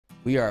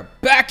We are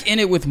back in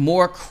it with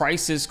more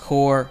Crisis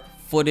Core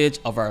footage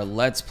of our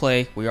Let's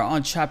Play. We are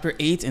on Chapter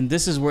 8, and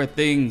this is where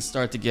things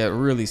start to get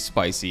really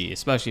spicy,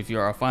 especially if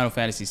you're a Final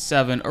Fantasy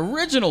VII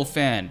original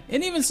fan.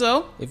 And even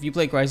so, if you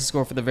play Crisis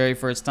Core for the very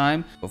first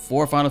time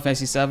before Final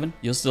Fantasy VII,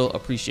 you'll still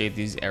appreciate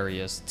these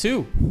areas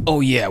too. Oh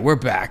yeah, we're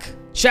back.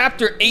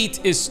 Chapter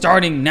 8 is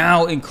starting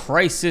now in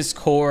Crisis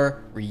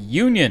Core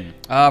Reunion.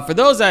 For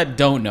those that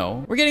don't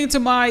know, we're getting into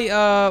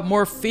my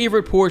more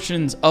favorite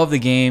portions of the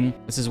game.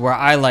 This is where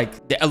I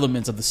like the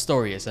elements of the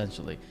story,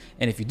 essentially.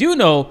 And if you do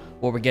know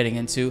what we're getting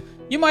into,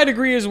 you might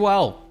agree as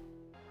well.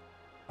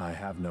 I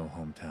have no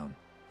hometown.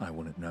 I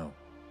wouldn't know.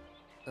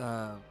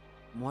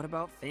 What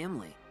about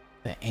family?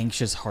 The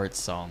Anxious Heart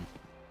song.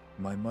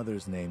 My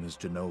mother's name is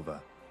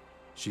Genova.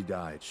 She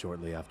died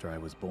shortly after I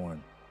was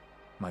born.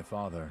 My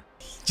father...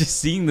 Just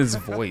seeing this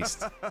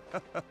voice.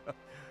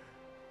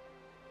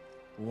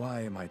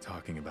 Why am I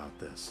talking about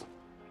this?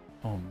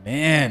 Oh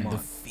man, the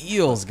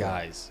feels,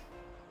 guys.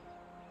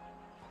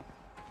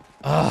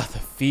 Ah, the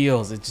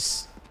feels.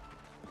 It's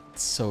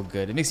so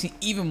good. It makes me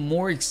even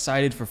more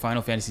excited for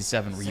Final Fantasy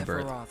VII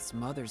Rebirth. Sephiroth's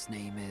mother's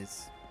name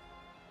is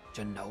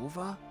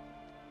Genova?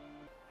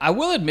 I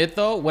will admit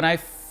though, when I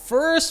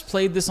first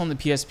played this on the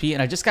PSP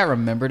and I just got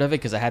remembered of it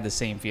because I had the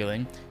same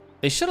feeling,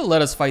 they should have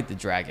let us fight the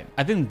dragon.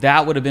 I think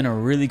that would have been a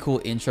really cool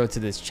intro to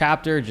this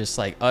chapter, just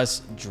like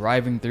us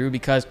driving through,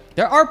 because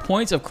there are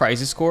points of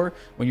Crisis Core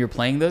when you're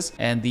playing this,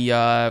 and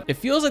it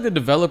feels like the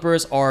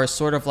developers are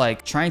sort of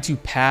like trying to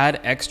pad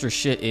extra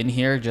shit in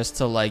here just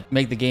to like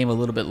make the game a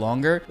little bit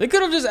longer. They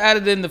could have just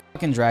added in the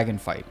fucking dragon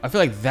fight. I feel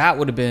like that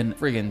would have been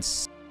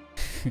friggin'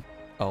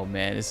 oh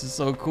man, this is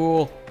so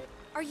cool.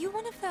 Are you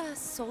one of the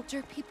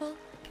soldier people?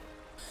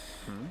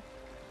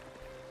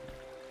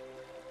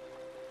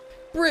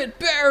 Britt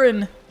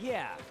Baron!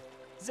 Yeah,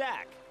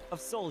 Zack of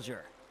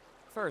Soldier.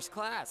 First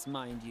class,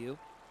 mind you.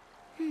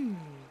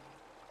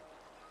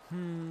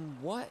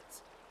 What?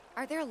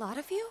 Are there a lot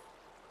of you?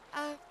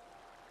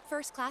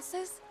 First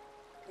classes?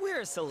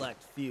 We're a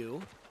select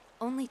few.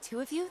 Only 2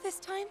 of you this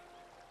time?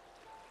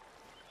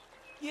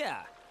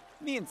 Yeah,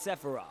 me and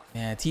Sephiroth.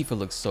 Man, Tifa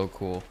looks so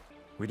cool.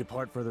 We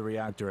depart for the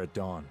reactor at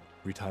dawn.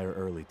 Retire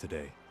early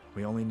today.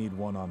 We only need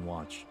 1 on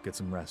watch. Get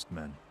some rest,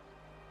 men.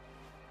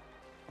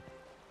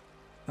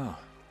 Ah,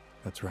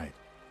 that's right.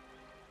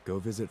 Go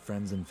visit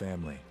friends and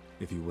family,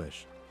 if you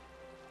wish.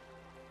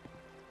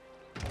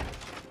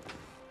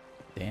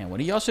 Damn,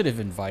 one of y'all should have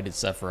invited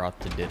Sephiroth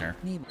to dinner.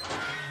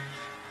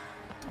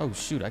 Oh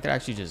shoot, I could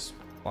actually just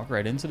walk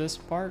right into this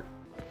part.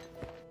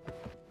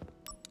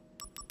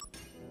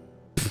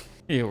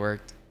 It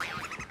worked.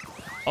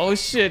 Oh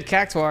shit,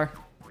 Cactuar.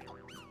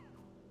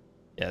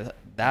 Yeah,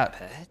 that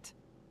Pet?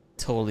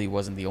 totally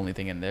wasn't the only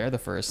thing in there the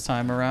first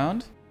time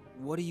around.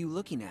 What are you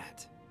looking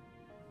at?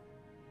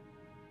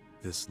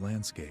 This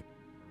landscape.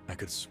 I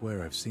could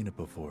swear I've seen it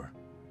before.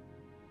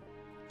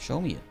 Show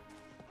me it.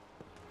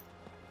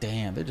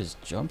 Damn, they're just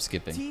jump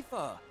skipping.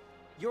 Tifa,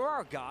 you're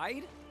our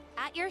guide?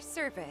 At your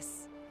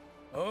service.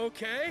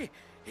 Okay,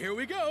 here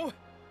we go.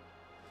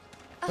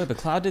 Wait, but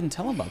Cloud didn't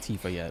tell him about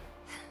Tifa yet.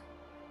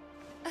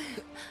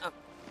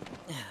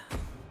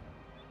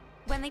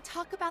 When they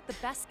talk about the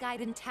best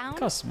guide in town, Look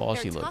how small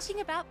they're she looks.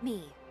 talking about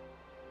me.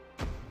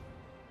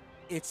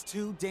 It's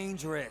too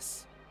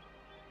dangerous.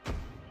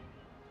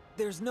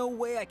 There's no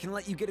way I can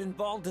let you get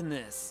involved in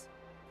this.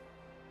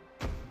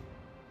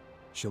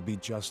 She'll be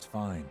just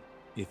fine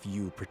if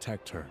you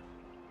protect her.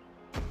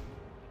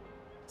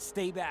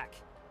 Stay back.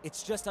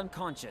 It's just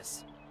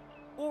unconscious.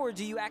 Or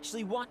do you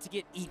actually want to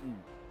get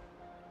eaten?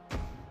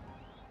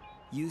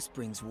 Use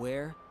brings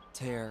wear,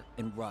 tear,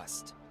 and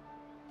rust.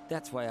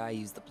 That's why I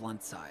use the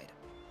blunt side.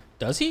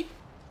 Does he?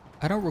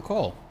 I don't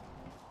recall.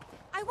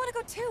 I want to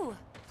go too,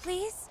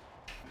 please.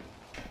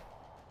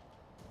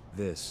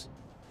 This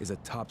is a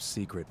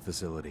top-secret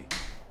facility.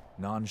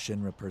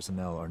 Non-Shinra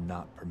personnel are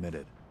not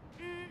permitted.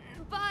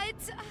 But...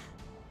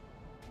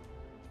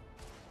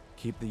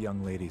 Keep the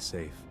young lady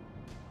safe.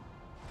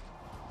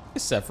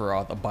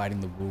 Sephiroth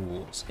abiding the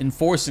rules,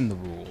 enforcing the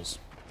rules.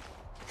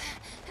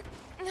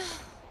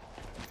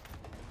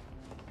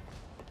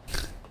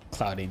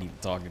 Cloud ain't even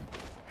talking.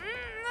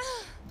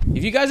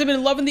 If you guys have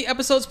been loving the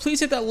episodes, please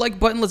hit that like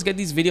button. Let's get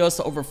these videos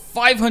to over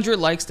 500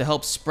 likes to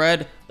help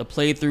spread the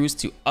playthroughs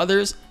to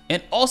others.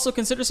 And also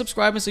consider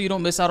subscribing so you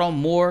don't miss out on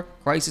more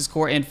Crisis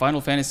Core and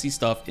Final Fantasy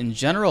stuff in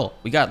general.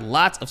 We got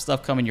lots of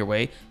stuff coming your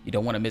way. You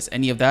don't want to miss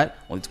any of that.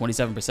 Only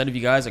 27% of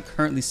you guys are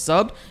currently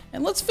subbed.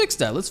 And let's fix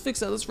that. Let's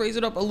fix that. Let's raise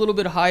it up a little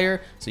bit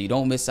higher so you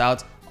don't miss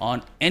out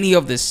on any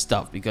of this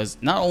stuff. Because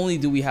not only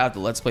do we have the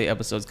Let's Play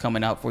episodes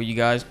coming out for you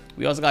guys,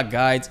 we also got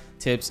guides,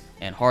 tips,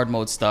 and hard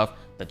mode stuff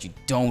that you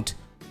don't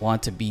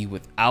want to be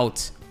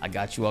without. I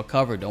got you all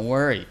covered, don't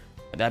worry.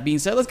 With that being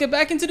said, let's get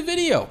back into the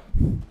video.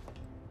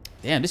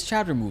 Damn, this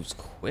chapter moves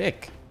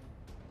quick.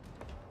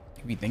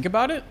 If you think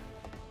about it,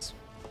 it's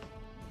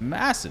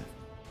massive.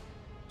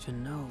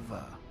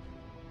 Genova.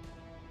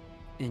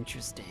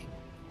 Interesting.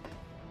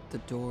 The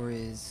door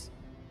is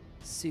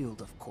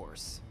sealed, of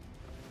course.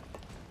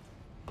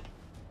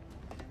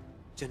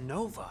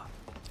 Genova.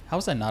 How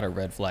is that not a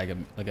red flag?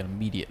 Like an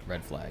immediate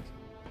red flag.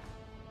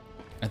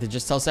 I have to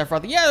just tell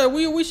Sephiroth, yeah,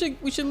 we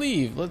should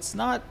leave. Let's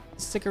not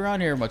stick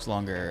around here much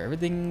longer.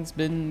 Everything's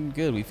been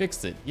good. We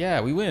fixed it. Yeah,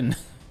 we win.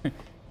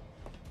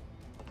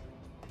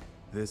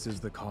 This is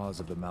the cause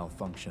of the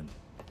malfunction.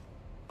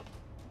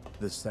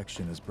 This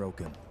section is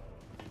broken.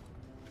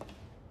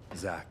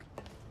 Zack,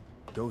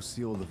 go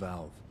seal the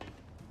valve.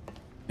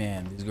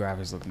 Man, these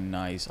graphics look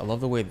nice. I love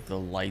the way that the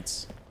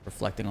lights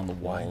reflecting on the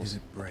Why walls.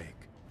 did it break?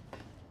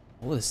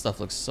 All this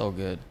stuff looks so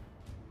good.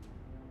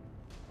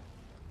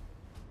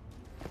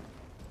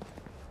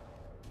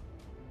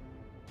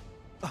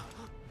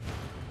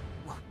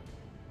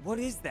 What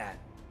is that?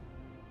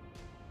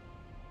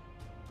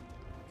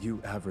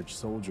 You average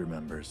soldier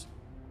members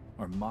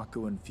are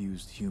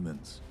Mako-infused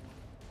humans.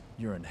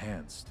 You're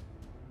enhanced,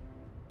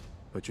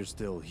 but you're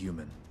still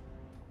human.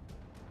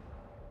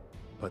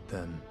 But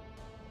then,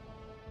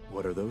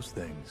 what are those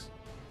things?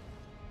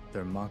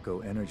 Their Mako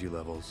energy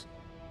levels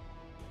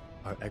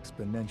are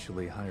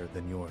exponentially higher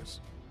than yours.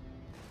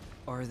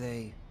 Are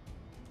they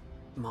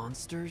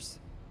monsters?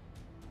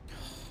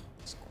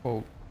 This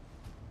quote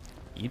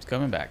keeps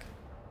coming back.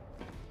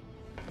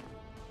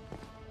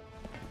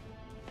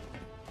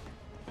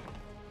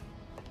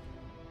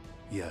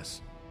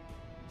 Yes.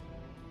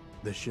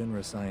 The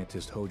Shinra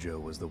scientist Hojo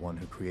was the one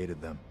who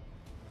created them.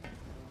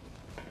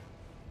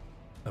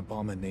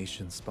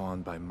 Abominations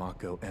spawned by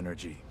Mako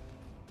energy.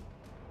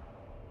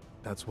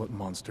 That's what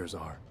monsters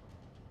are.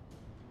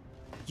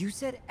 You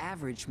said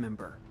average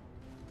member.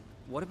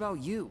 What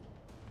about you?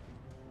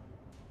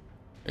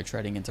 They're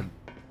treading into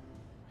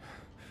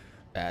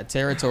bad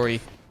territory.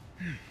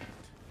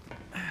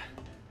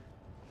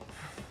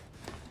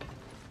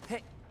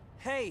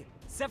 Hey,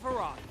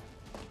 Sephiroth!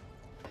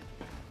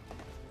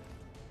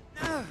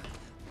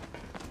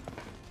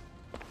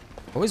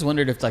 I always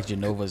wondered if like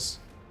Jenova's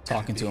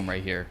talking to him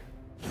right here.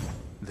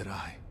 That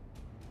I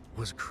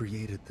was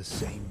created the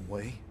same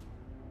way?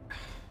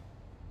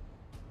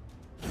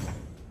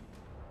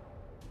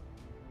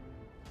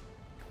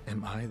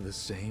 Am I the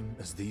same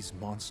as these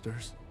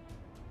monsters?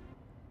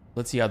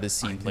 Let's see how this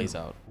scene plays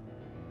out.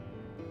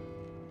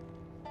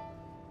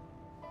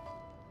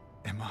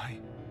 Am I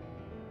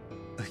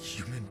a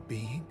human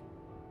being?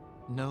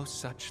 No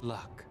such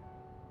luck.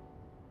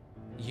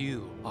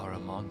 You are a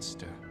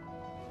monster.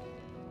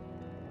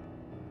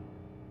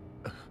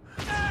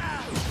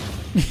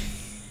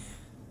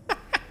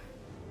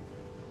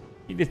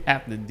 He didn't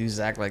have to do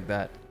Zack like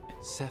that.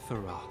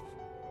 Sephiroth,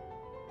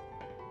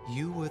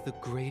 you were the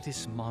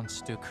greatest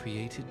monster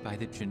created by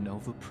the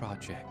Jenova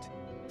Project.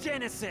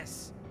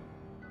 Genesis!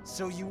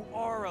 So you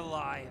are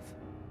alive!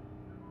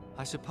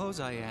 I suppose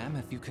I am,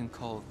 if you can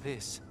call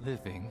this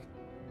living.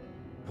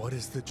 What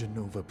is the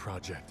Jenova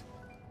Project?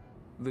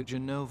 The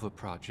Jenova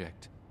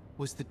Project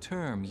was the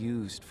term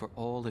used for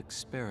all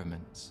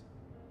experiments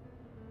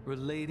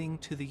relating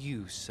to the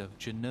use of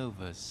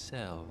Jenova's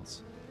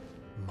cells.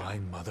 My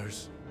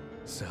mother's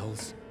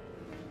cells?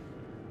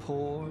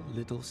 Poor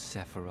little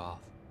Sephiroth.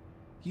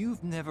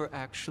 You've never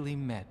actually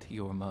met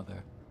your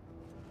mother.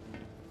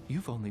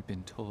 You've only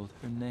been told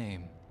her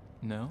name,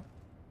 no?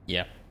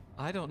 Yeah.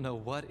 I don't know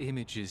what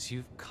images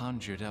you've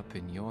conjured up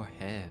in your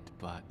head,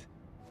 but...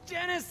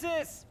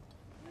 Genesis!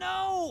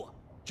 No!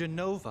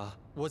 Jenova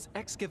was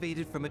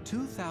excavated from a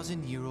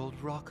 2,000-year-old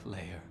rock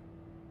layer.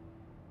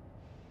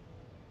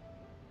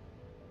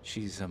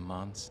 She's a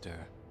monster.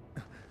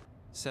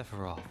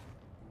 Sephiroth,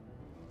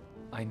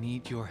 I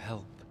need your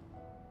help.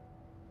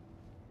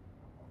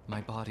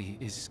 My body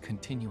is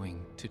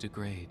continuing to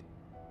degrade.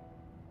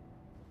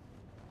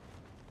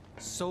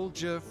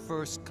 Soldier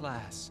First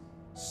Class,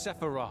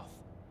 Sephiroth.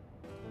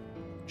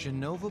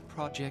 Jenova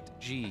Project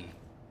G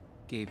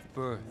gave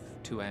birth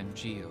to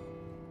Angeo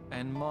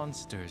and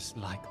monsters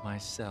like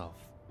myself.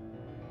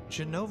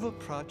 Jenova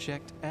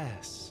Project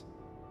S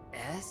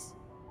S?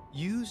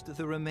 used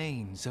the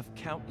remains of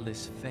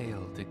countless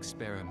failed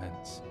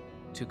experiments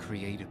to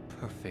create a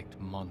perfect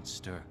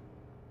monster.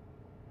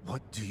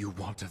 What do you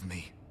want of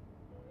me?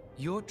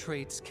 Your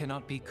traits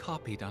cannot be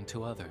copied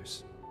onto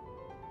others.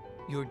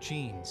 Your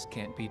genes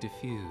can't be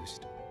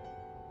diffused.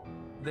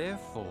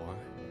 Therefore,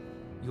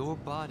 your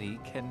body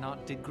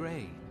cannot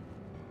degrade.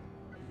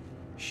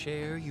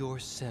 Share your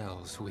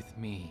cells with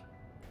me.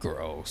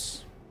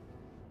 Gross.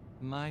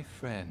 My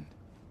friend,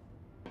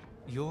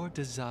 your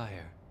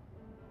desire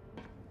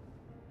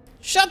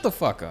Shut the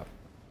fuck up.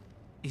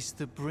 is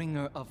the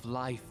bringer of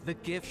life, the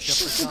gift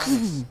of the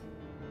goddess.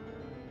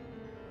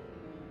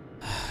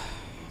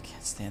 I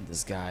can't stand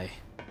this guy.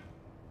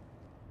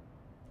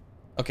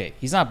 Okay,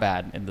 he's not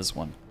bad in this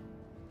one,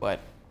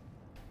 but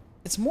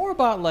it's more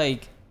about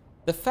like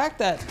the fact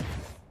that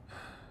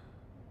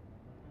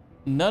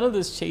none of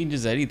this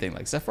changes anything.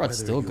 Like Sephiroth Whether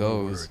still your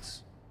goes.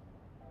 words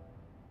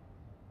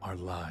are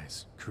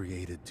lies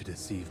created to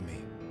deceive me,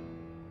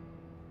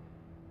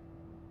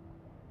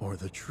 or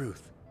the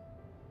truth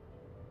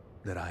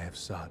that I have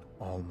sought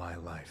all my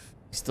life.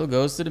 He still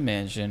goes to the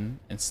mansion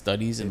and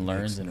studies and It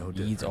learns makes and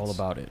no reads all difference.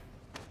 about it.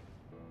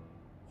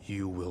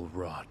 You will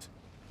rot.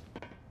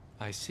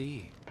 I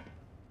see.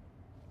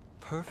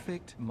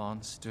 perfect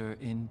monster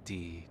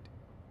indeed.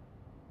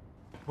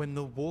 When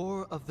the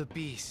war of the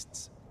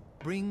beasts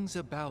brings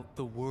about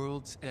the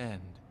world's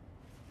end,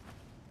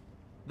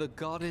 the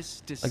goddess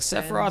Like descends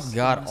Sephiroth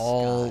got from the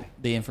all sky.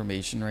 the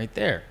information right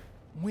there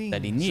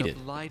that he Wings needed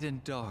of light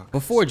and dark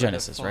before spread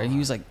Genesis, right? He afar.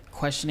 was like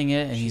questioning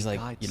it, and She he's like,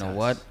 guides you know us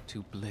what?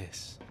 to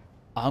bliss.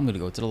 I'm gonna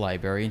go to the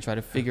library and try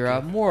to Her figure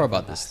out gift more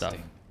about this stuff.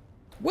 everlasting.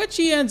 Which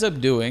he ends up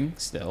doing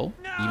still,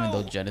 even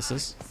though No!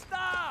 Genesis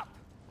Stop!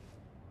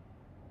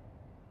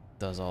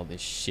 does all this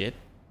shit.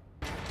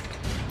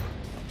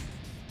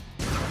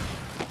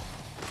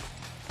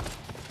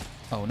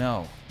 Oh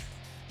no.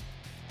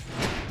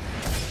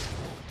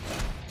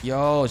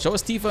 Yo, show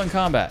us Tifa in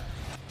combat.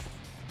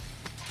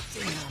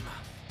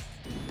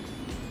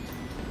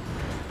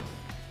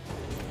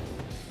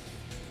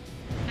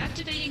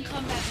 Activating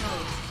combat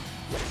mode.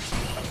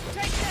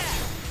 Take that!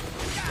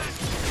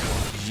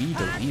 G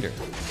the leader.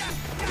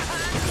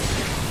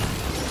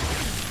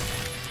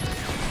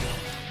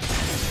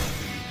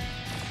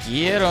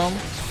 Get him.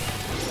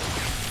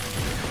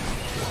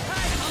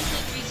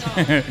 Conflict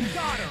resolved.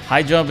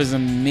 High jump is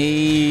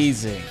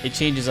amazing. It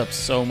changes up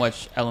so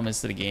much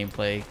elements to the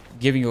gameplay,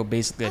 giving you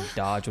basically a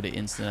dodge with an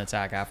instant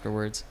attack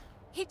afterwards.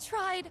 He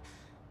tried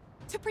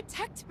to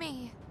protect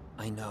me.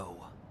 I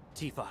know.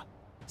 Tifa,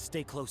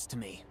 stay close to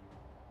me.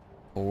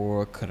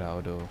 Or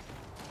Corrado.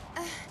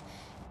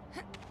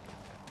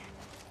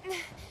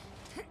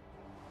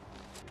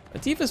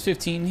 Tifa's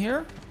 15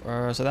 here,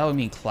 so that would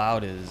mean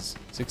Cloud is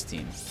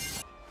 16.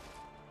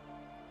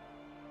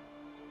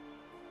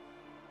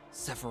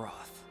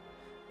 Sephiroth,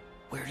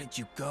 where did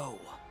you go?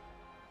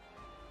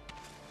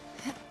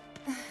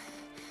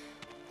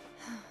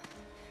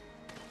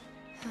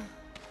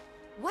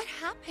 What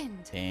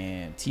happened?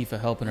 Damn, Tifa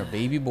helping her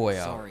baby boy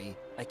out. Sorry,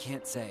 I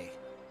can't say.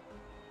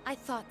 I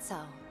thought so.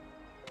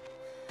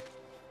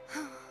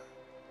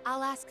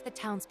 I'll ask the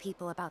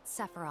townspeople about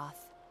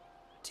Sephiroth.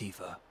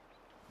 Tifa,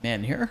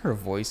 Man, hearing her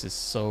voice is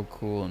so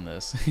cool in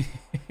this.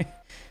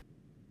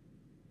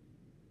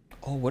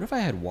 Oh, what if I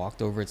had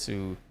walked over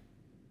to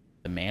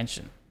the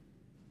mansion?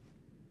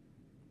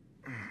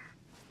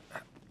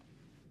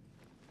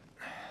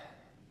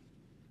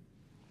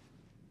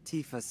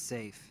 Tifa's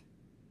safe.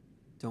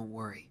 Don't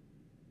worry.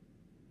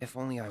 If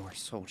only I were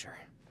Soldier.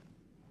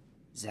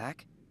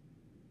 Zack?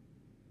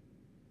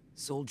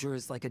 Soldier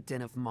is like a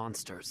den of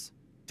monsters.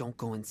 Don't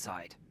go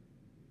inside.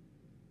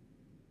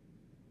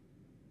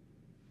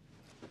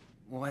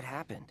 What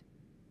happened?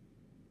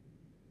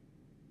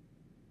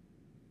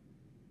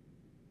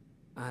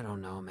 I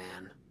don't know,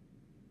 man.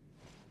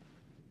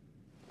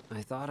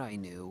 I thought I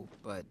knew,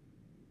 but...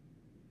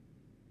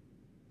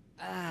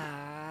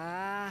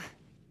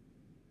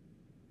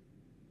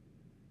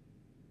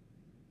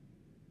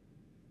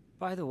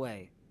 By the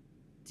way,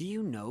 do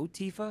you know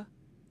Tifa?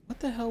 What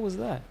the hell was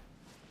that?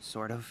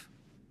 Sort of.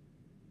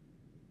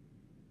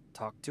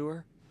 Talk to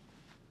her?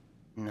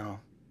 No.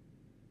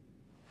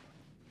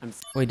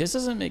 Wait, this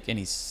doesn't make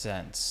any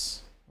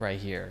sense right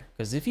here.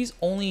 Because if he's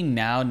only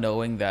now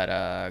knowing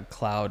that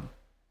Cloud...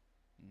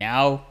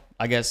 Now,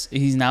 I guess,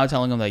 he's now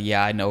telling him that,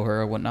 yeah, I know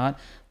her or whatnot.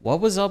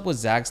 What was up with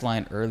Zack's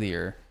line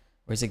earlier?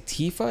 Where he's like,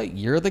 Tifa,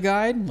 you're the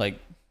guide? Like...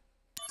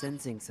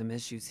 Sensing some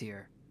issues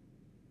here.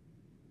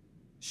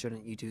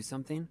 Shouldn't you do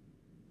something?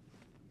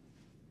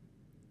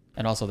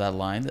 And also that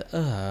line,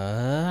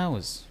 that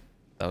was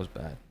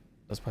bad.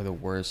 That's probably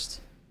the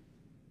worst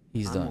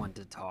he's I'm done one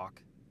to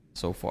talk.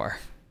 so far.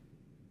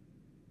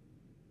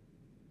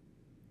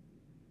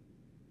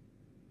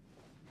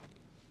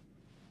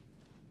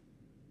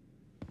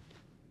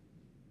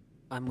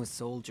 I'm with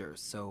soldiers,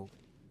 so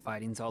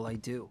fighting's all I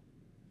do.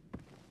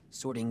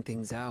 Sorting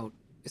things out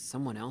is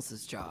someone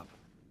else's job.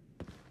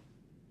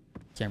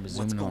 Camera What's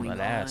zooming on going that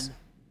ass. on?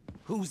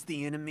 Who's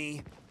the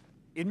enemy?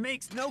 It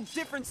makes no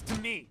difference to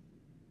me.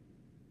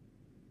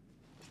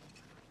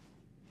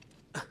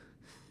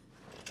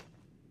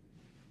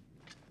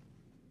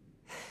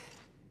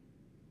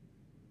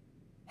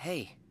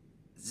 Hey,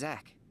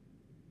 Zack.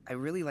 I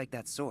really like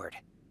that sword.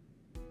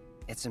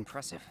 It's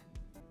impressive.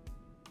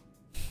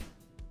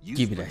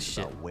 Give me that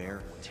shit. About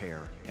wear,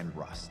 tear, and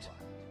rust.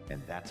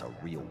 And that's a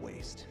real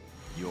waste.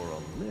 You're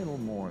a little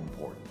more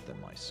important than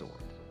my sword.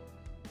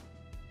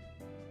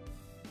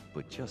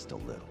 But just a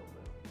little.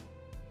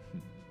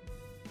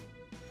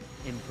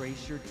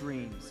 Embrace your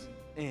dreams,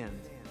 and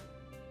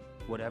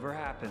whatever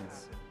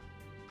happens,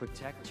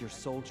 protect your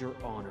soldier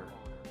honor.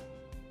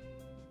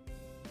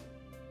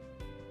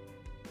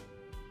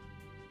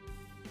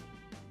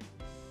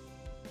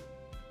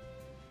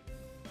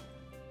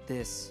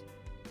 This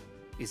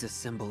is a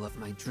symbol of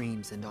my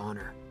dreams and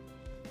honor.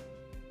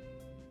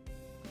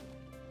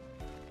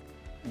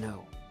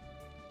 No,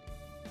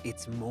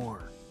 it's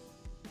more.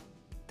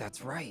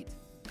 That's right.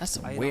 That's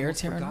some I had wear, almost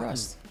tear, and forgotten.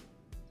 rust.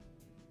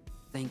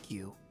 Thank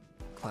you,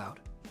 Cloud.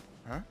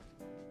 Huh?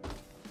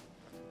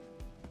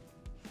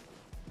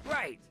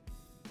 Right!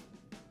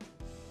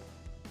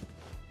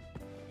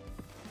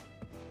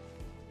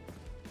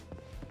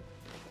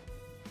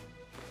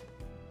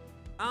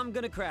 I'm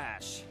gonna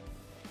crash.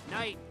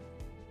 Night.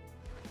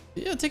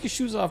 Yeah, take your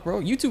shoes off,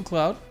 bro. YouTube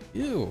Cloud.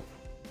 Ew.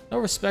 No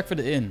respect for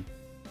the inn.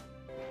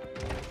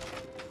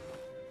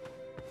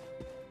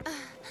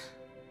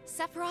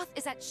 Sephiroth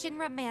is at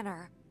Shinra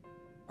Manor.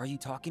 Are you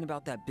talking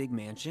about that big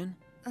mansion?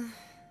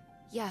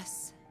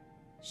 Yes.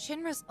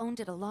 Shinra's owned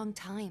it a long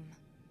time.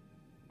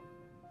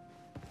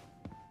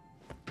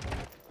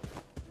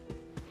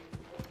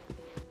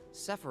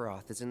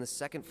 Sephiroth is in the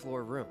second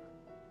floor room,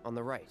 on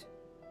the right.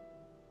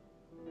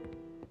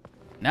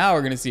 Now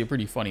we're gonna see a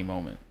pretty funny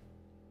moment.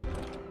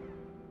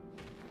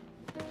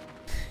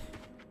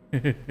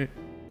 It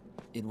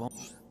won't.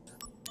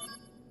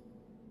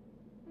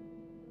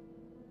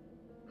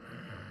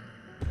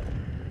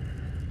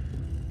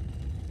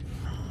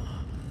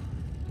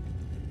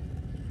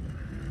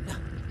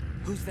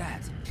 Who's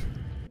that?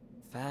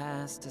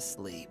 Fast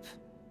asleep.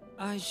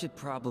 I should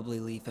probably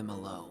leave him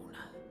alone.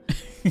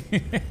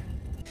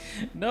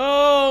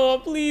 No,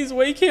 please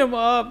wake him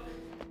up.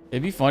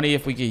 It'd be funny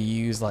if we could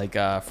use like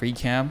free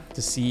cam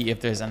to see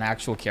if there's an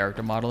actual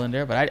character model in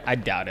there, but I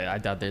doubt it. I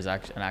doubt there's an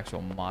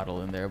actual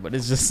model in there, but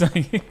it's just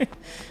like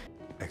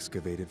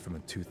Excavated from a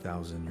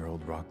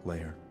 2,000-year-old rock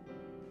layer,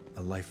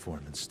 a life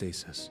form in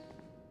stasis.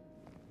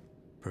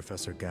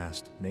 Professor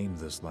Gast named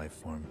this life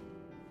form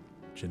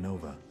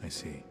Jenova, I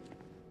see.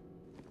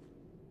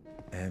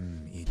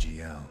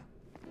 MEGL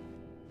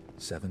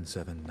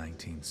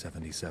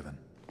 77-1977.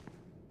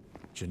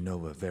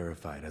 Jenova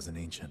verified as an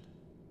ancient.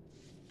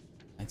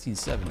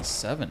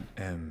 1977.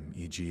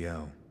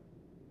 MEGL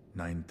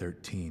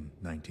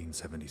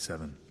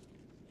 9/13/1977.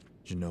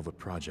 Jenova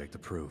project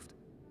approved.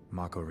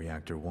 Mako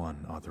Reactor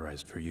 1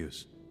 authorized for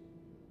use.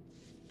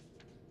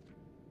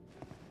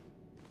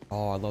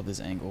 Oh, I love this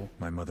angle.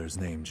 My mother's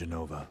name,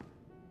 Jenova.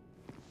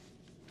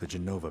 The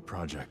Jenova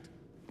project.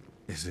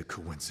 Is it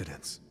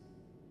coincidence?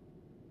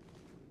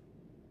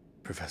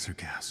 Professor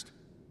Gast,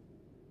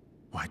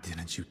 why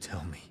didn't you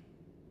tell me?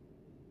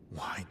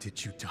 Why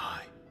did you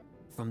die?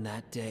 From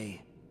that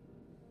day,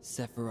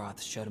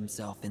 Sephiroth shut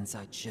himself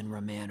inside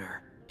Shinra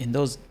Manor. In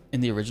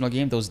the original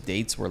game, those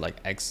dates were like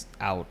X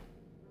out.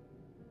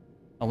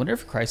 I wonder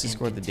if Crisis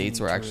Core the dates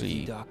were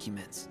actually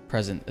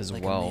present as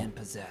like well, a man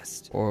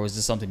possessed. or was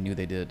this something new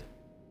they did?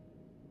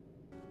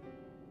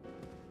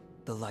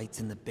 The lights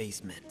in the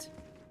basement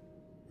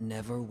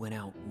never went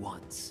out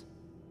once.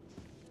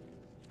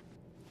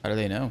 How do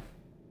they know?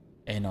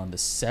 And on the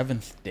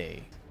 7th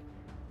day.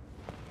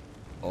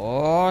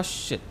 Oh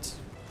shit.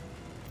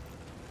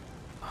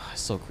 Oh,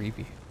 it's so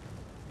creepy.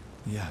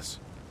 Yes,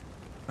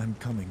 I'm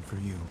coming for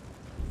you.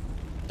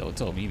 Don't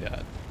tell me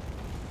that.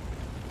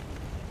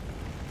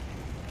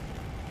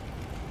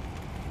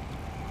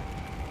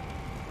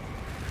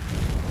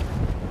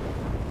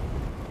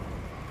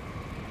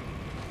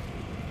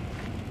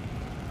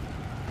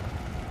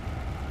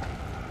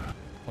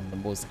 One of the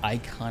most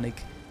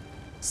iconic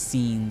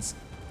scenes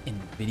in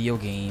video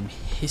game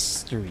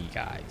history,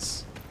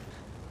 guys.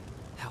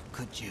 How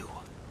could you?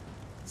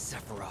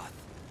 Sephiroth,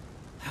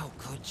 how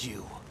could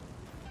you?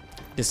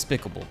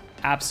 Despicable.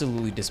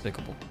 Absolutely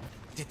despicable.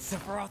 Did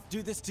Sephiroth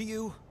do this to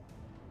you?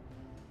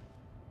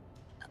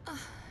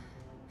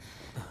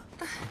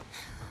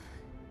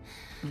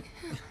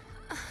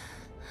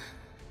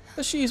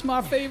 But she's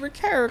my favorite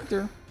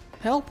character.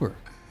 Help her.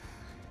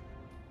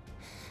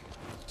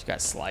 She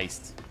got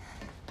sliced.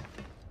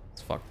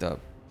 It's fucked up.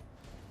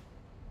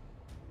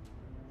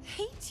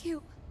 Hate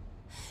you.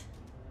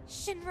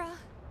 Shinra,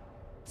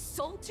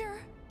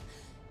 Soldier,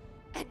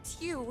 and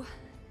you.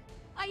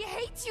 I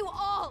hate you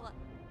all.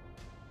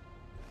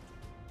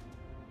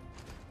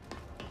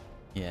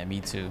 Yeah, me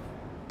too.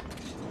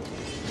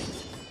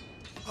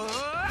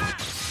 Oh,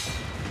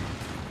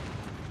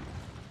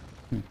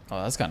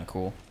 that's kind of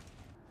cool.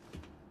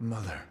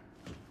 Mother,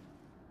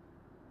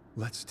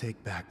 let's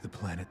take back the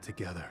planet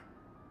together.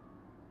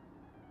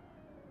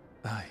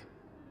 I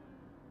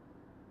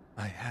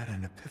had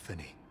an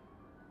epiphany.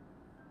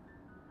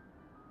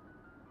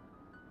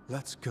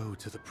 Let's go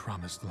to the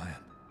promised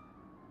land.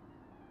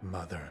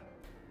 Mother.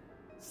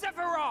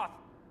 Sephiroth!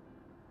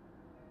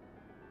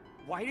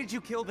 Why did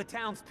you kill the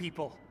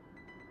townspeople?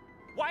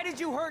 Why did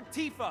you hurt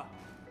Tifa?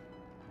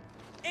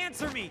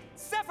 Answer me,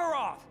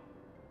 Sephiroth!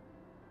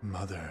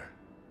 Mother,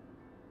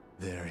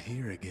 they're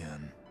here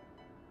again.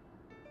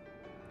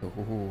 Ooh,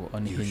 You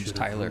unhinged should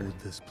Tyler. have ruled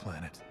this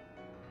planet.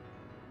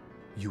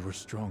 You were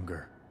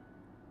stronger,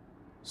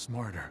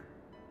 smarter,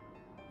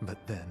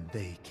 but then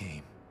they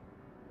came.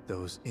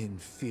 Those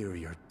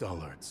inferior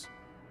dullards.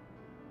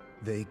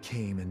 They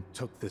came and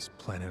took this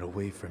planet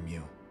away from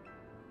you.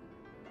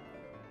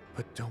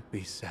 But don't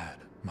be sad,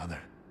 Mother.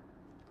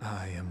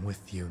 I am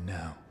with you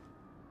now.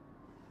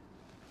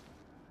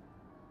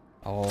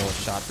 Oh,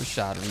 shot for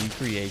shot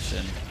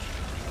recreation.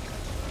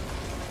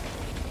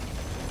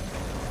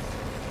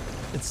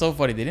 It's so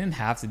funny. They didn't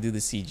have to do the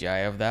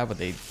CGI of that, but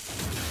they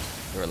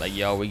were like,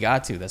 yo, we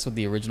got to. That's what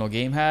the original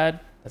game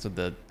had. That's what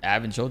the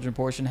Advent Children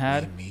portion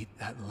had. We meet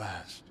at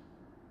last.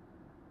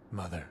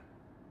 Mother.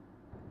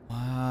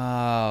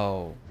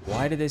 Wow.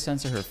 Why did they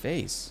censor her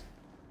face?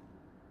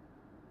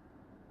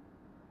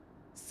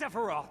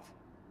 Sephiroth!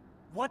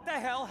 What the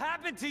hell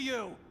happened to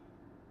you?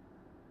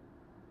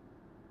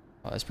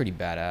 Oh, that's pretty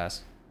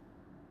badass.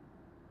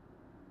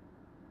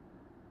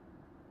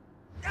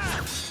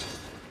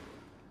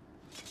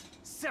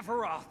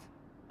 Sephiroth,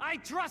 I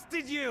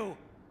trusted you.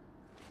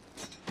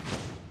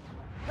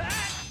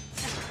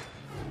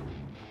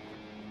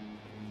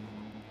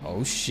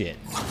 Oh shit.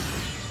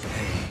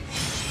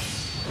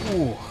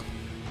 Ooh.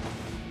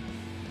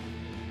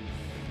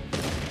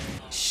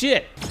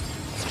 Shit.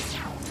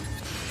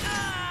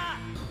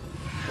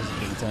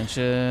 Pay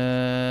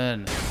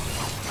attention.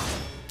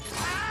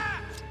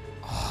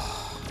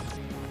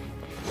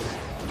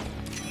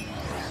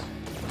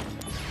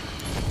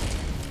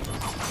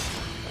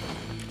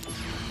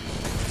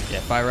 Yeah,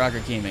 Fire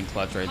Rocker came in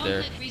clutch right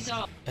there.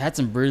 It had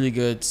some really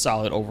good,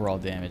 solid overall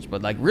damage.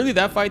 But like really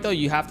that fight though,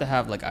 you have to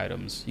have like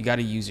items. You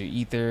gotta use your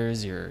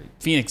ethers, your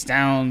Phoenix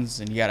Downs,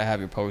 and you gotta have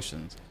your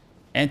potions.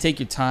 And take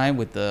your time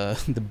with the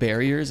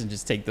barriers and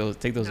just take those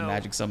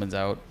magic summons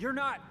out. You're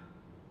not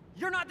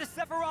the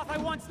Sephiroth I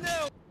once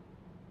knew.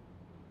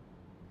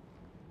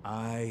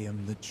 I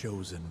am the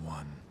chosen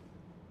one.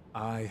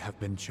 I have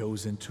been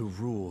chosen to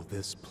rule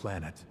this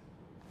planet.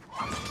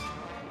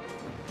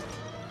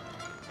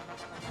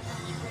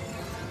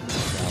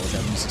 When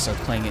that music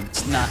starts playing,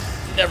 it's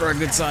never a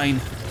good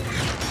sign.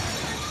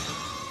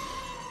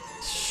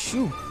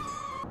 Shoo.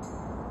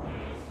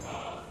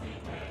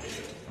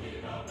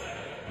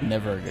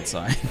 Never a good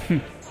sign.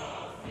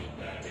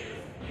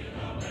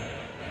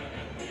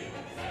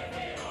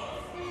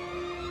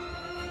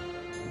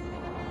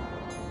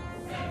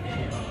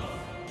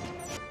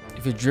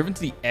 If you're driven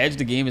to the edge,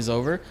 the game is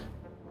over.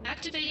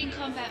 Activating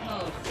combat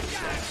mode.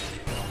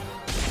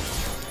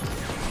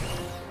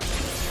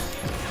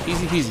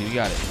 Easy peasy, we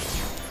got it.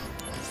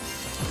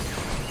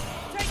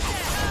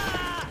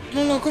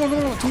 No, come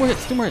on. 2 more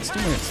hits.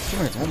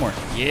 One more.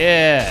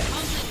 Yeah.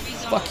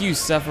 Fuck you,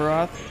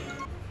 Sephiroth.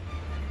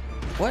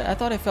 What? I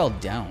thought I fell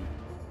down.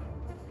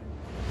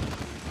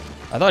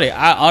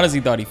 I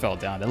honestly thought he fell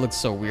down. That looks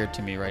so weird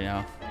to me right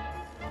now.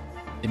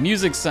 The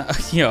music,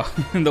 yo,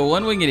 the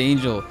One-Winged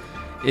Angel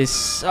is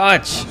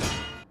such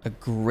a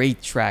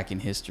great track in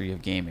history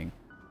of gaming.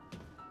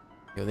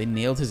 Yo, they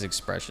nailed his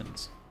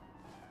expressions.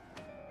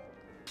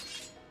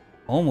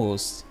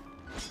 Almost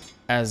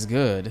as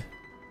good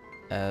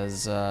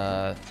as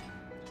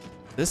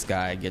this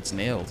guy gets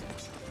nailed.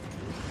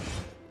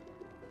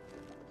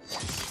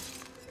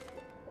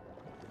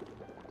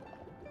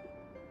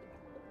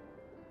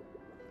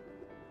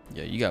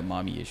 Yeah, you got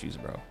mommy issues,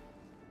 bro.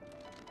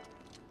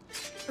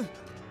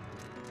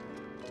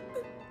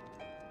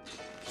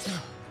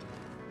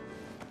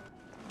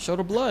 Show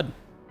the blood.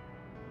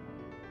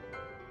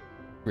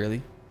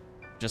 Really?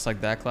 Just like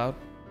that, Cloud?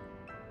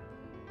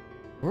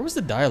 Where was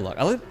the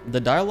dialogue? The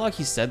dialogue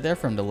he said there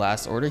from the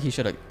last order, they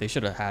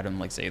should have had him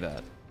like say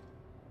that.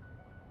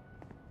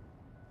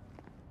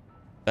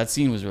 That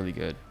scene was really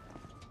good.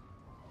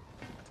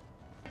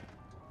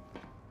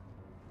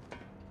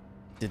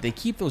 Did they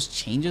keep those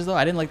changes though?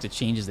 I didn't like the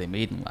changes they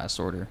made in last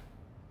order.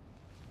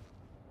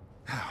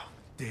 How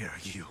dare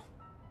you?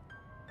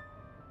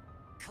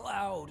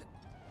 Cloud,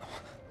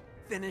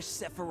 finish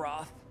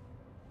Sephiroth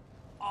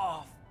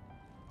off.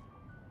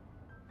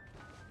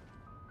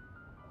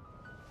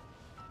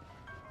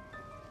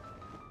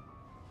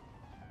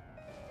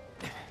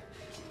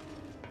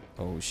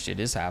 Oh shit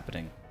is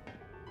happening.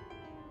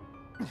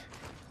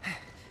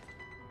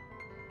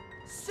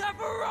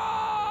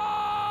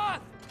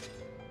 Sephiroth!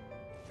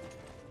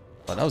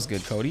 Oh, that was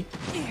good, Cody.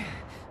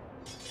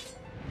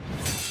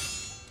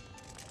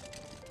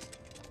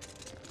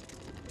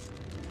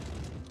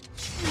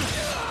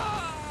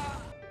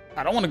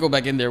 I don't want to go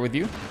back in there with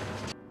you.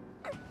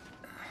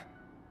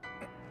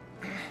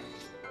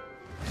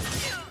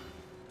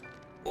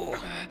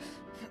 Oh.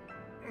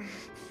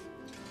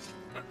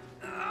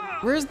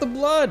 Where's the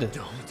blood?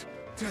 Don't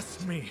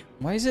test me.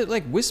 Why is it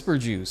like whisper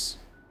juice?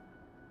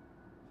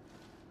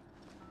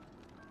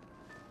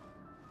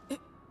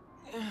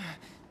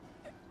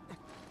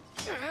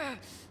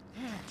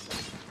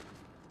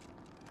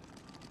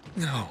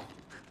 No.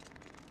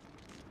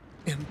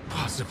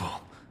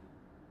 Impossible.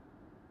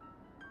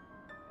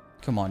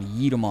 Come on,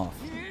 yeet him off.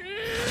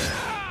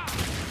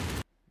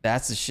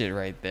 That's the shit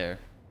right there.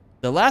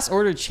 The last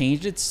order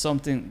changed it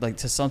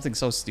to something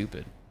so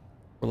stupid.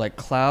 Where like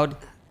Cloud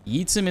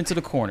yeets him into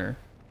the corner,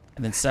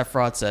 and then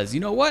Sephiroth says, "You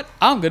know what?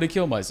 I'm gonna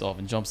kill myself,"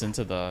 and jumps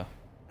into the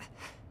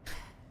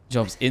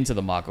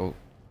Mako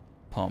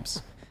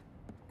pumps.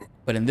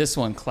 But in this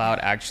one, Cloud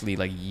actually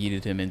like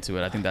yeeted him into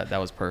it. I think that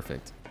was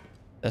perfect.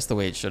 That's the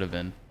way it should have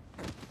been.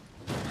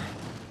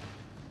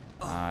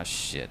 Ah,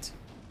 shit.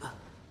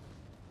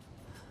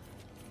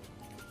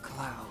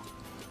 Cloud,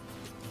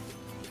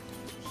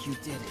 you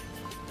did it.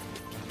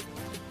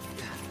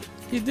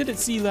 You did it,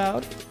 Sea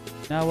Loud.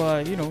 Now,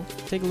 you know,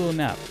 take a little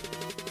nap.